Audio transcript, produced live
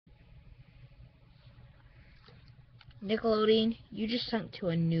Nickelodeon, you just sunk to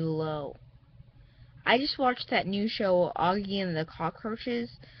a new low. I just watched that new show, Oggy and the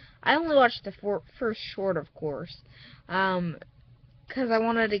Cockroaches. I only watched the first short, of course, because I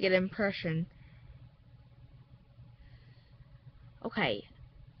wanted to get an impression. Okay,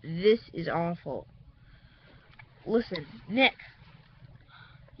 this is awful. Listen, Nick,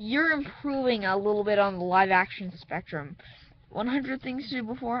 you're improving a little bit on the live-action spectrum. 100 Things to Do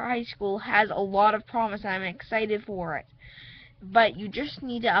Before High School has a lot of promise, and I'm excited for it. But you just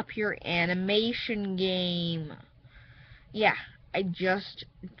need to up your animation game. Yeah, I just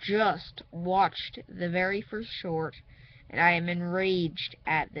watched the very first short, and I am enraged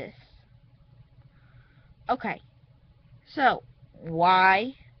at this. Okay, so,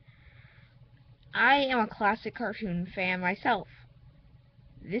 why? I am a classic cartoon fan myself.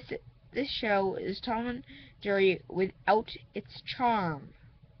 This show is Tom and Jerry without its charm.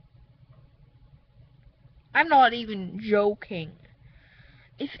 I'm not even joking.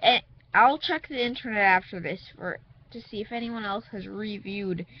 I'll check the internet after this to see if anyone else has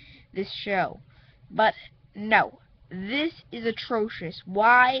reviewed this show. But no, this is atrocious.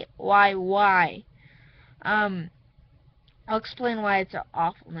 Why? I'll explain why it's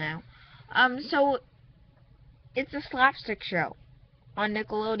awful now. So it's a slapstick show on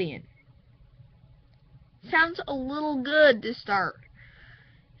Nickelodeon. Sounds a little good to start,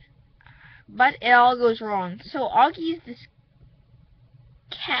 but it all goes wrong. So Oggy is this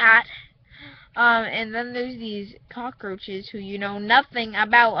cat, and then there's these cockroaches who you know nothing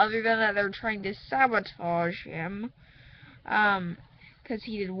about other than that they're trying to sabotage him, because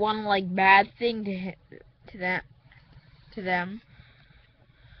he did one like bad thing to them.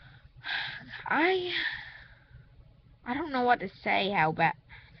 I don't know what to say how bad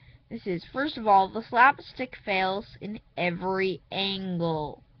this is. First of all, the slapstick fails in every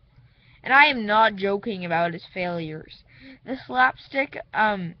angle. And I am not joking about his failures. The slapstick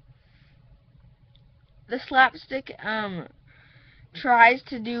tries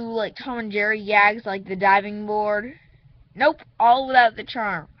to do like Tom and Jerry gags like the diving board. Nope, all without the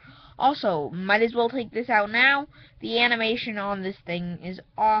charm. Also, might as well take this out now. The animation on this thing is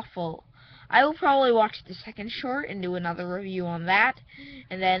awful. I will probably watch the second short and do another review on that,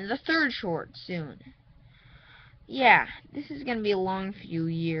 and then the third short soon. Yeah, this is gonna be a long few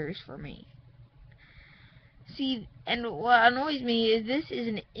years for me. See, and what annoys me is this is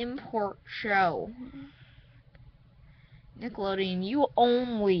an import show. Nickelodeon, you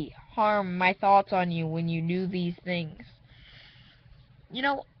only harm my thoughts on you when you do these things. You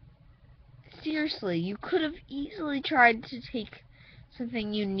know, seriously, you could have easily tried to take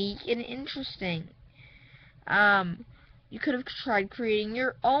something unique and interesting. You could have tried creating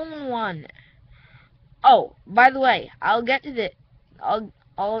your own one. Oh, by the way, I'll get to this. I'll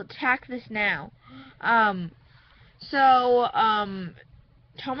attack this now. Tom and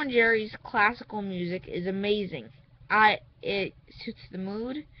Jerry's classical music is amazing. It suits the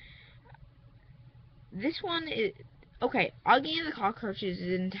mood. This one is okay. Oggy and the Cockroaches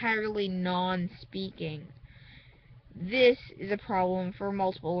is entirely non-speaking. This is a problem for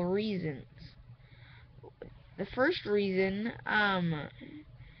multiple reasons. The first reason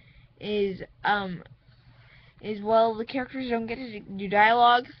is well, the characters don't get to do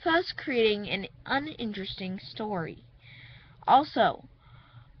dialogue, thus creating an uninteresting story. Also,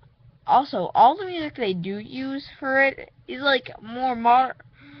 all the music they do use for it is like more modern.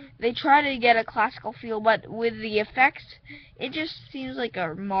 They try to get a classical feel, but with the effects, it just seems like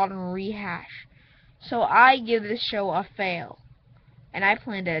a modern rehash. So I give this show a fail, and I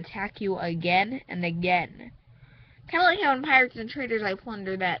plan to attack you again and again. Kind of like how in Pirates and Traders I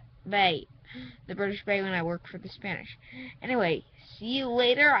plunder that bay, the British Bay, when I worked for the Spanish. Anyway, see you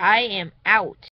later. I am out.